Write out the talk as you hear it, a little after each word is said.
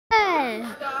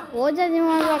Hoje a gente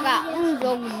vai jogar um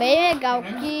jogo bem legal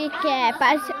que é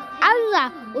para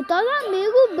ajudar o todo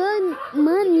amigo,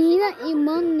 menina e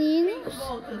meninos.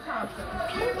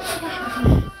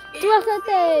 Se você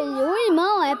tem um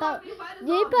irmão, é para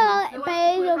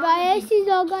ele jogar esse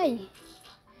jogo aí.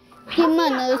 Que,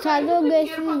 mano, eu só joguei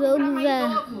esses jogos,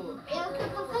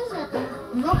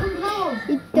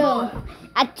 Então,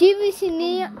 ative o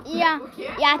sininho e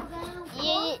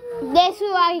deixa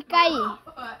o like cair.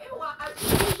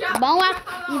 Vamos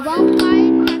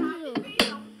aí.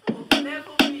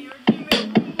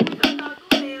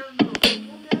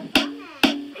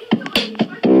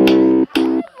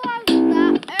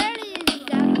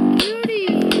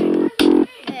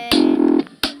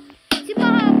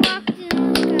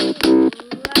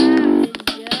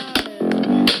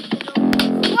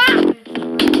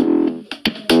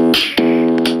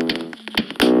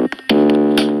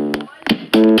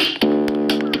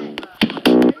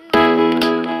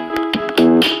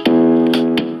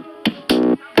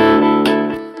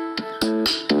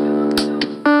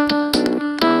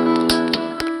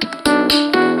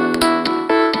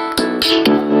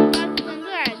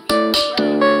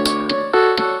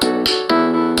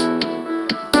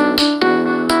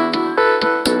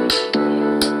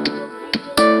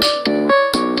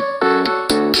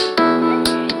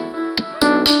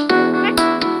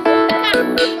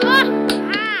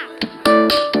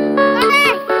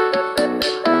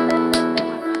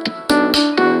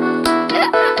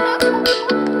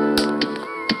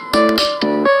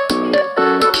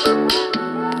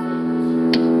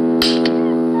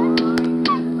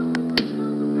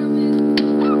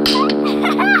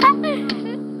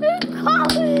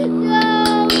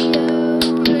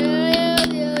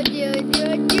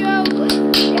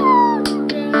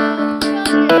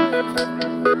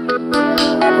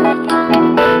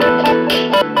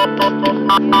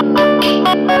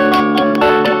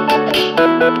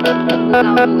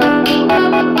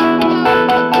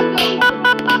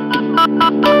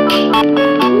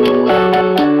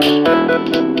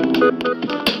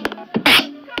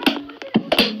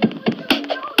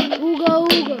 Uga, o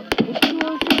que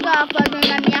você tá fazendo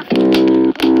na minha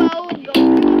Uga, o que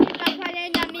você tá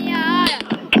fazendo na minha área?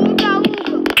 Uga,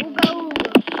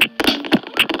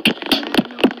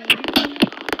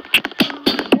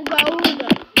 Uga,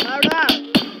 ará.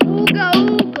 Uga, vou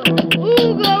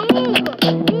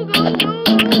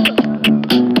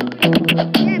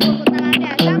botar na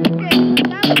minha, sabe por quê?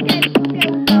 Porque o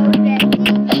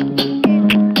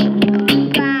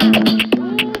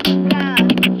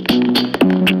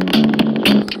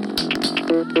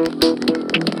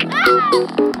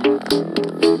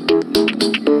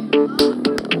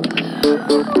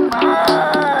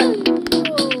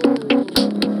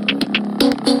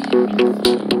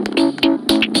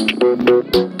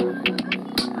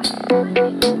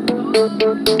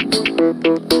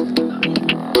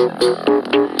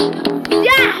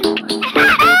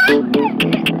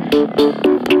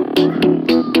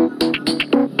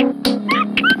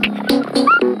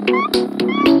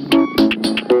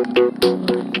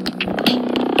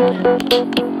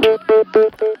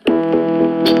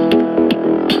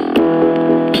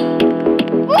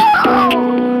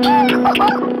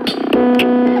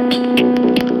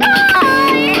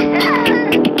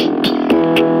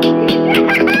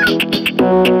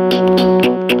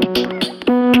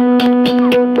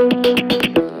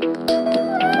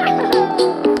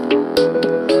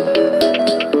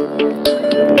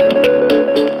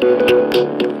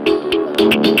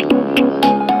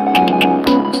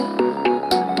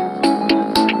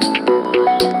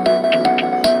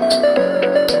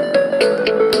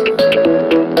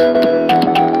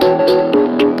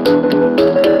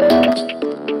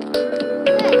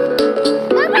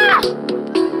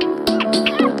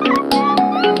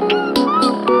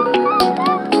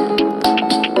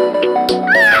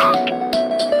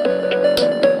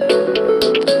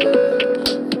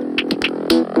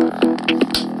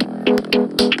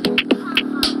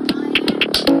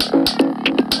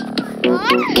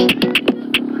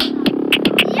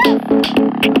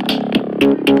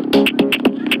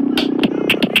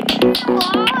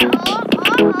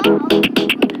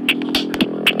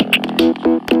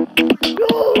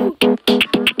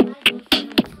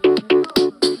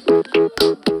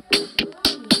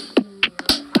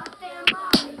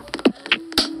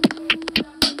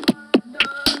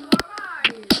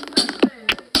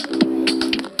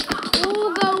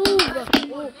Uga é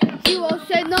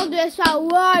Se não deixar o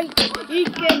like e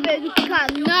inscrever no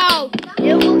canal,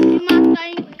 eu vou te matar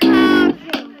em casa.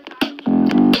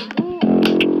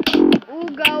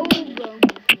 Uga, uga.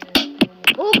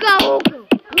 Uga, uga.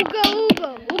 Uga, uga.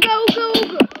 Uga, uga,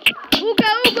 uga. Uga,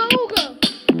 uga, uga.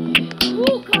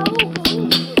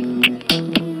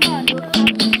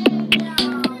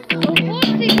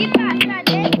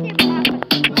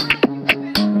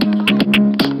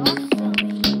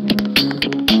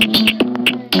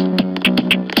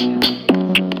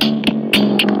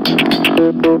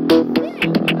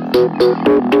 Eu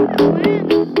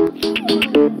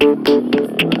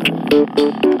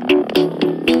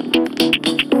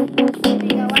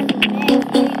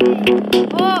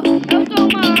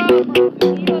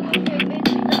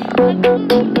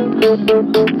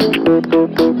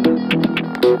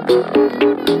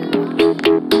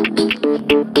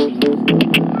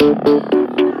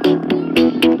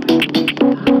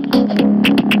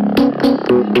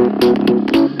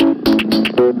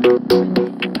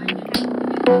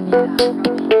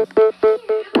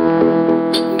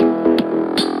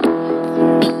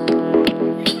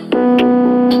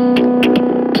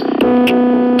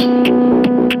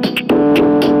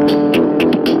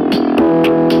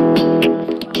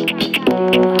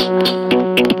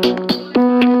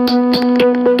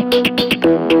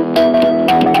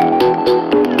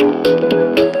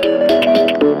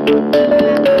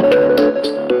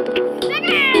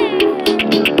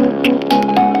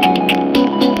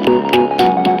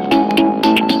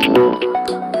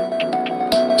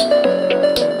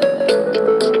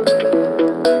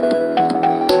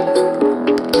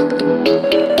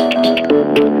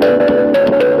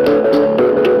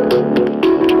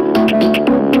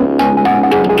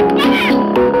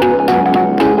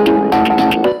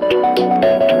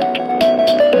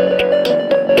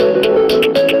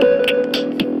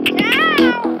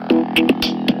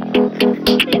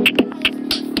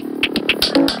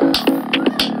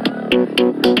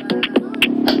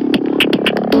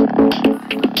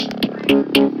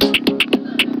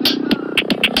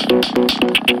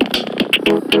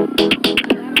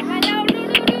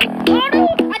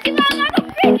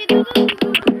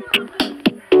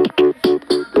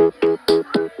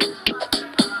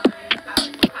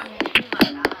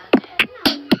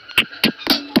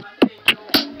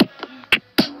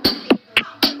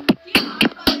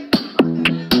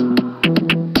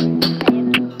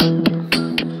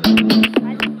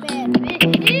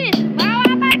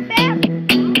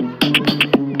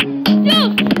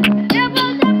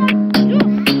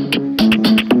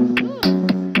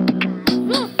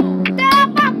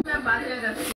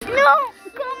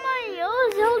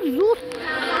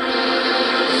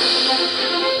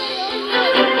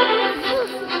tô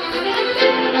uma arma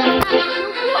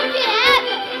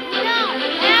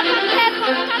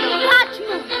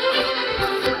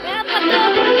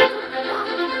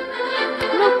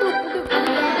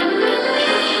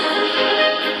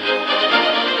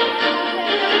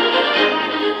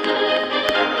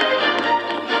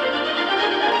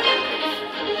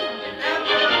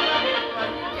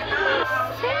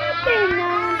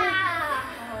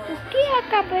e eu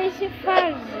acabei de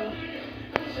fazer.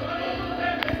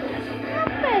 Não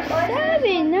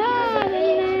percebe nada,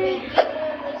 né?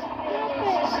 Não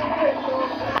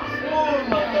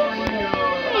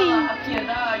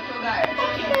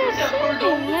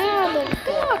percebe nada que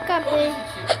eu acabei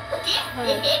de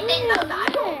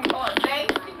fazer.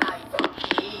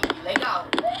 Legal.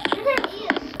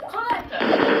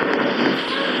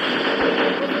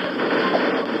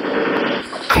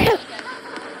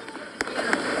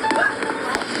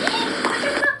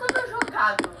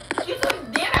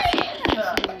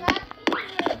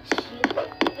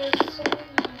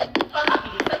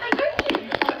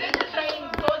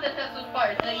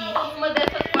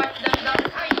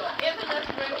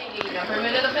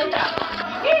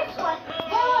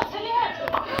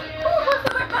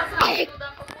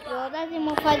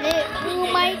 Vamos fazer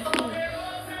uma aqui.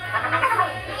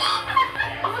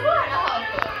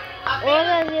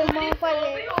 Hoje vamos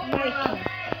fazer uma aqui.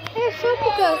 É só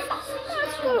porque eu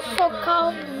sou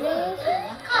calmo mesmo.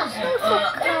 Eu sou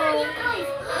calmo.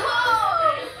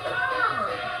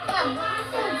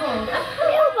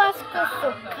 Eu acho que eu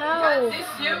sou calmo.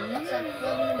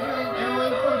 Eu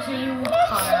encontrei um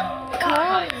cara.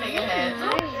 Calmo.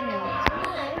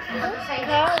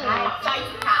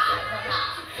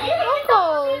 Eu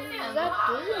vou usar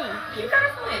tudo. Que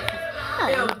caras são esses?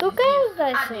 Tu quer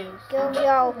usar assim? Que eu vi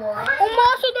o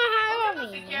moço da raiva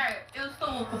minha. Eu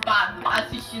estou ocupado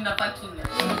assistindo a Paquinha.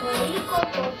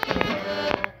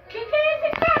 Quem que é esse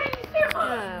cara aí em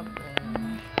cima?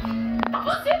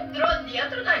 Você entrou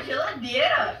dentro da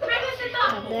geladeira? Pega esse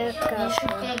tabu. Deixa eu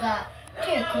pegar.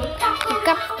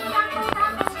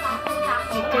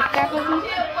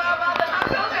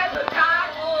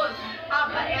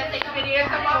 Essa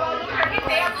experiência é uma maluca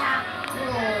arquiteta.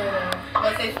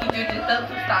 Você explodiu de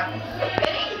tantos tacos.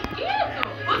 Peraí, que isso?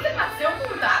 Você nasceu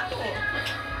com um taco?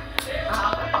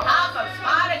 Rafa,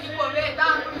 para de comer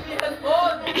tacos e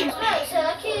responde. Ué,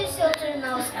 será que se eu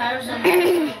treinar os caras já não?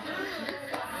 Beleza.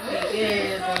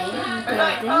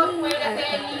 Vai, fala com ele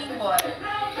até ele ir embora.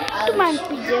 Tu mais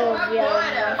pediu o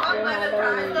Agora, vai para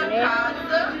trás da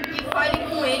casa e fale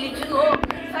com ele de novo.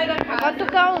 Sai da casa. Agora tu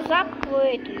quer usar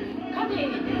preto. Cadê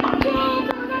ele?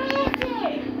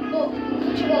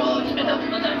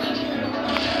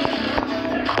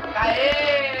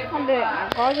 Aê! Cadê?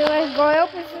 Agora eu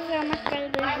preciso usar uma cara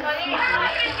desse.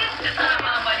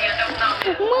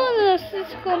 Mano, essa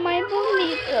ficou mais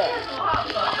bonita.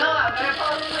 Rafa, não, agora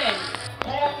fala com ele.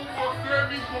 Como você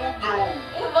me encontrou?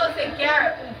 Você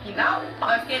quer um final?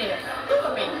 Nós queremos. Tudo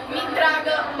bem. Me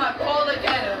traga uma cola de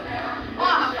arame. Ó,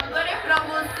 Rafa, agora é pra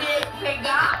você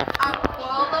pegar a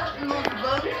cola nos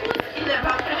bancos e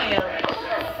levar pra ela.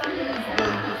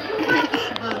 Nos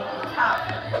bancos,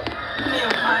 Rafa. Meu,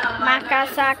 vai lá.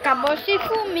 Macaça acabou se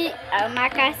sumir. A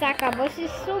macaça acabou se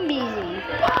sumir,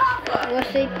 gente. Rafa!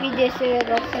 Você pedir esse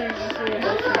negocinho,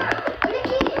 Olha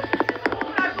aqui.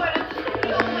 Agora,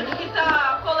 onde que tá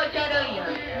a cola de aranha?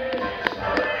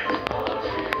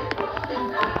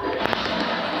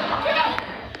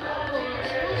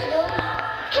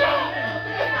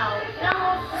 Não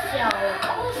oficial.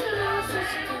 Como se não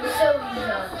seu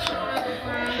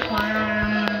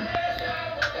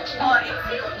Ó,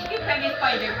 esse que pega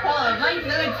Spider Cola, mas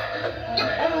antes.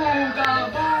 Uga,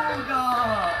 uga!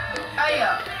 Aí, ó.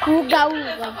 Uga, Essa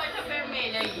uga. faixa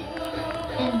vermelha aí.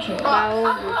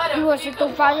 O que você tá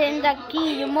fazendo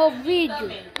aqui no meu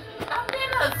vídeo?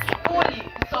 Apenas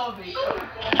pule sobre.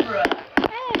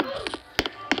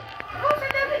 Você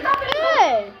deve estar pensando.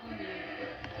 É.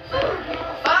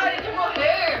 Pare de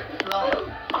morrer!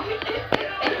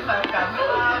 Ele vai ficar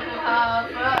bravo,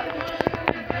 Rafa.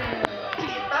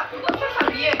 Você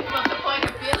sabia que você pode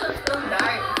apenas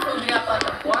andar sobre a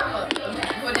plataforma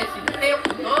por esse tempo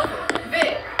todo?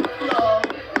 Vê! Logo,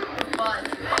 pode.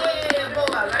 Ê,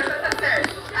 boa, agora vai dar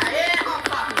certo. Aê,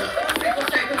 Rafa! Você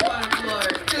consegue voar no flor.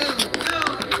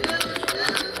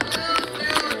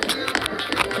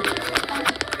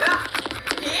 Ah,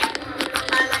 quê?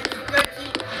 I like to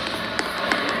curtir.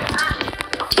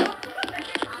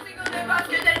 Conseguiu um negócio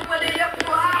que a gente poderia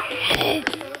voar.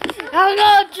 Eu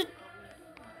não te...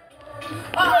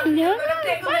 Olha,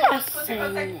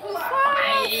 Fala sério.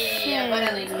 Aí,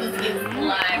 agora nós conseguimos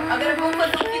pular. Agora vamos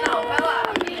fazer um final. Vai lá,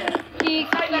 filha.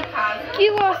 Sai da casa.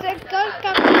 Que você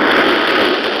canta.